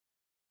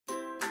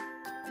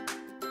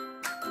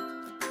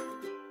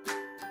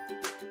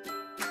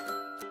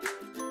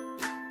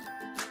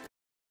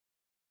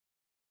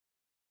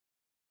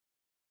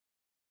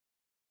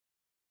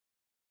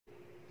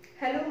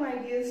Hello my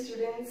dear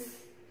students.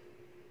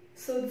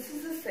 So this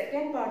is the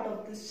second part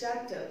of this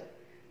chapter.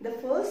 The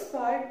first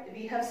part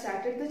we have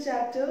started the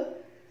chapter.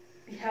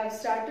 We have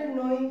started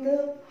knowing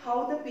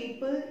how the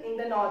people in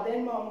the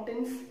northern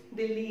mountains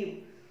they live.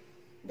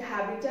 The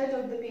habitat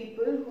of the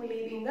people who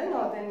live in the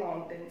northern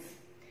mountains.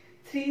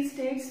 3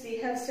 states we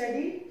have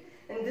studied.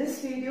 In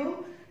this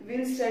video we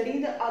will study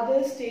the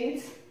other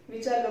states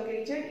which are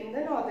located in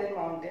the northern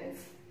mountains.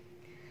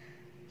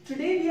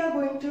 Today we are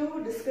going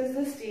to discuss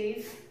the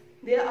states.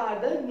 There are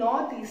the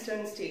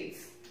northeastern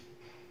states.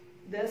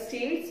 The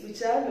states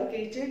which are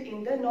located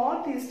in the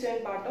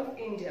northeastern part of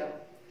India.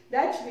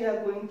 That we are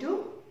going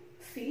to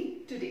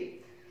see today.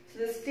 So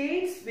the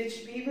states which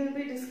we will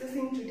be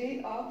discussing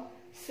today are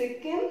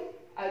Sikkim,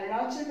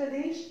 Arunachal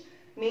Pradesh,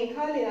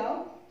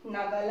 Meghalaya,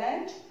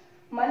 Nagaland,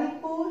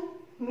 Manipur,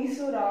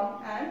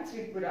 Mizoram and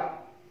Tripura.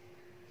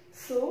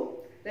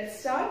 So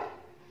let's start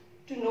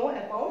to know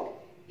about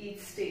each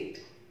state.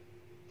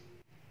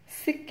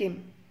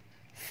 Sikkim.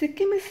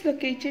 Sikkim is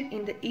located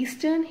in the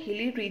eastern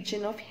hilly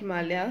region of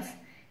Himalayas.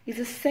 It is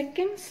the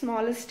second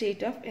smallest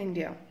state of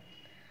India.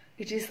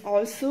 It is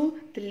also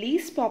the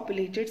least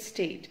populated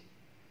state.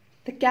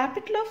 The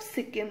capital of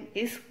Sikkim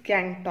is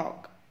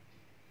Gangtok.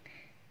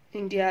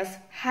 India's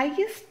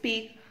highest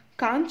peak,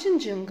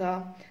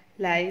 Kanchenjunga,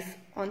 lies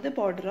on the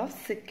border of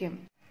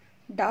Sikkim.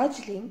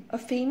 Darjeeling, a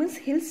famous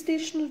hill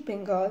station of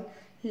Bengal,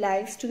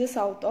 lies to the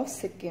south of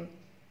Sikkim.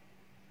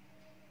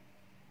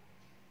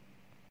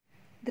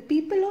 The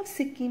people of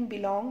Sikkim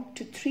belong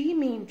to 3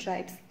 main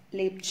tribes,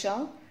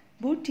 Lepcha,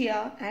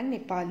 Bhutia and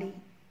Nepali.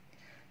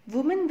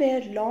 Women wear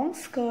long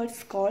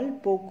skirts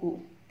called boku.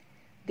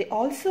 They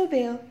also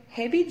wear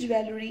heavy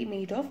jewelry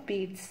made of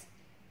beads.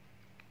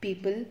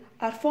 People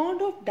are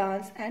fond of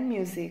dance and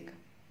music.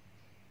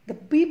 The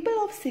people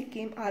of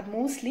Sikkim are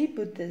mostly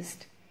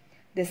Buddhist.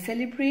 They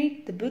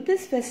celebrate the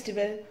Buddhist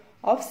festival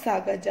of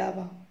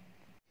Sagajava,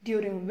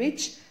 during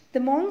which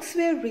the monks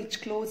wear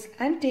rich clothes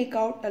and take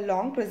out a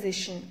long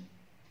procession.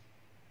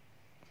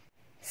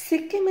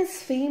 Sikkim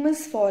is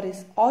famous for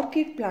its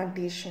orchid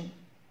plantation.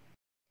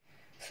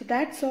 So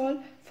that's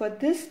all for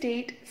this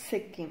state,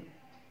 Sikkim.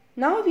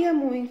 Now we are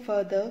moving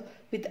further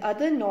with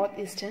other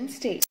northeastern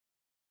states.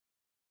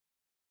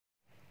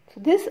 So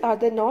these are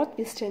the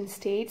northeastern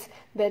states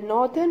where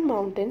northern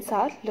mountains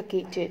are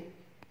located.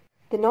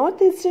 The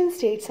northeastern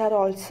states are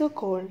also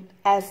called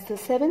as the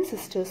 7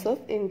 sisters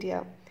of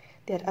India.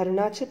 They are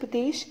Arunachal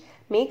Pradesh,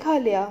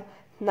 Meghalaya,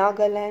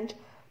 Nagaland,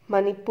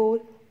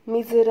 Manipur,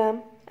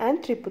 Mizoram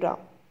and Tripura,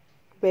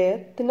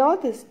 where the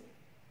northeastern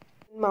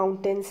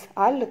mountains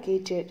are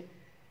located.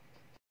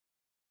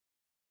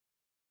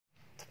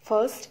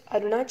 First,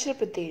 Arunachal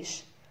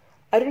Pradesh.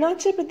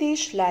 Arunachal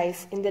Pradesh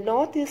lies in the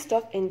northeast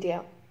of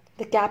India.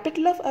 The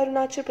capital of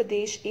Arunachal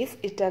Pradesh is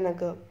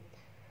Itanagar.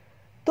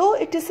 Though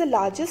it is the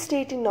largest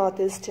state in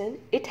northeastern,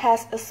 it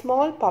has a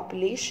small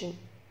population.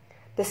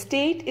 The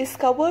state is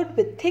covered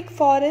with thick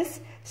forests,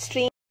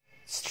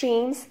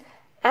 streams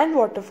and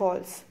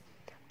waterfalls.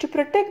 To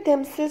protect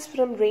themselves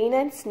from rain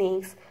and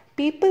snakes,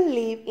 people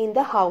live in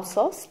the house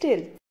of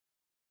stilts.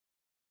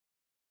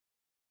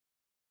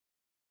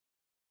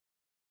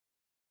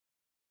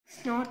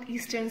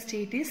 Northeastern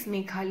state is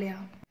Meghalaya.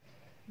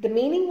 The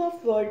meaning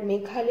of word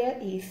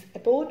Meghalaya is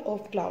abode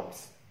of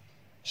clouds.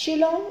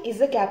 Shillong is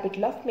the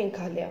capital of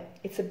Meghalaya.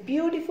 It's a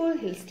beautiful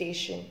hill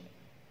station.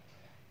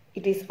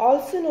 It is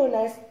also known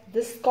as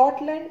the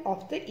Scotland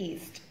of the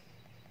East.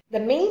 The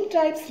main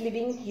tribes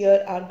living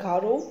here are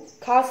Garo,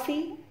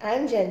 Khasi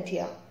and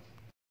Jaintia.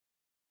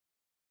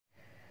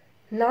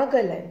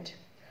 Nagaland.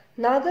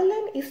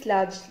 Nagaland is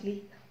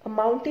largely a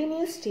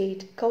mountainous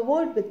state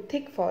covered with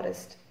thick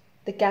forest.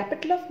 The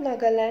capital of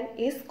Nagaland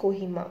is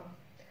Kohima.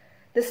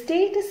 The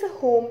state is a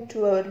home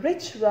to a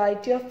rich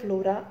variety of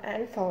flora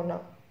and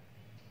fauna.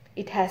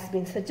 It has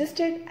been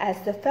suggested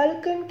as the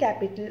falcon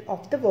capital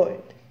of the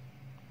world.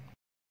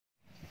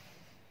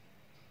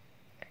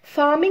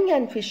 Farming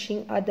and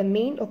fishing are the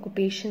main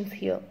occupations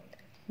here.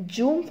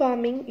 Jhum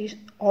farming is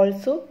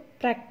also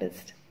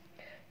practiced.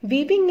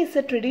 Weaving is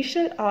a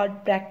traditional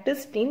art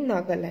practiced in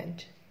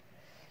Nagaland.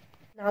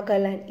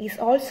 Nagaland is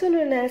also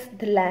known as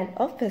the land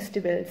of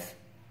festivals.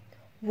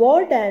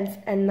 War dance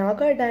and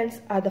Naga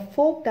dance are the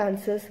folk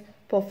dances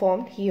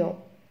performed here.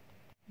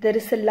 There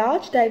is a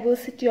large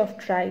diversity of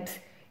tribes,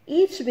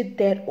 each with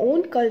their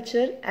own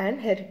culture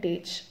and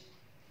heritage.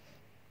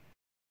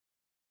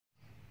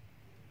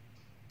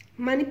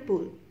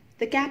 Manipur.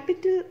 The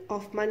capital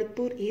of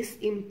Manipur is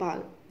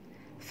Imphal.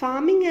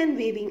 Farming and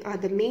weaving are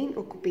the main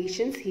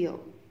occupations here.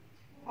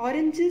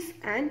 Oranges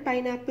and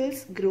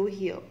pineapples grow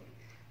here.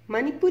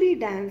 Manipuri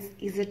dance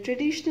is a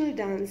traditional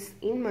dance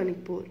in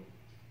Manipur.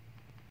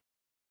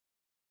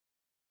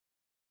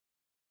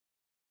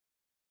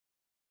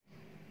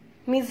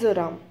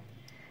 Mizoram.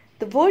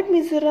 The word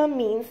Mizoram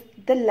means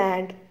the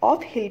land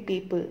of hill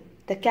people.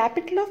 The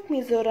capital of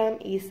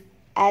Mizoram is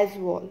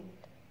Aizawl.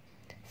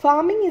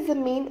 Farming is the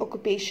main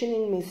occupation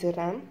in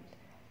Mizoram.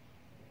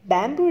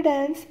 Bamboo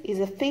dance is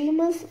a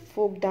famous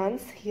folk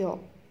dance here.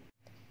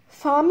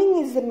 Farming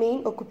is the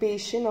main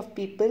occupation of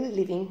people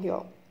living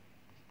here.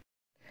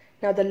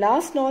 Now the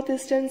last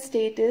northeastern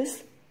state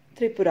is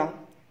Tripura.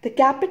 The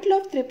capital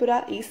of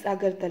Tripura is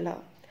Agartala.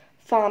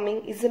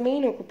 Farming is the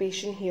main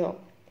occupation here.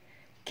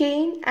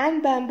 Cane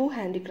and bamboo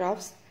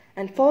handicrafts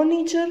and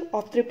furniture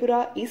of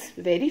Tripura is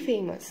very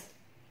famous.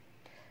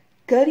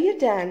 Garya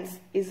dance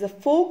is the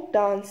folk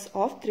dance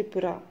of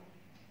Tripura.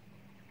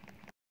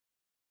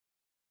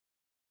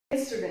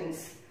 Hey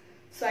students,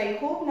 so I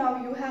hope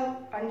now you have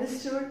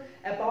understood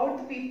about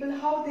the people,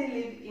 how they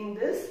live in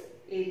these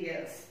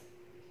areas.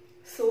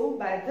 So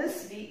by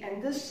this we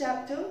end this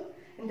chapter.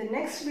 In the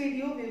next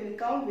video we will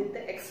come with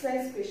the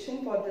exercise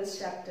question for this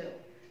chapter.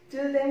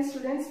 Till then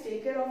students,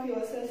 take care of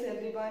yourselves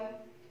everyone.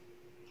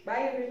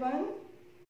 Bye everyone.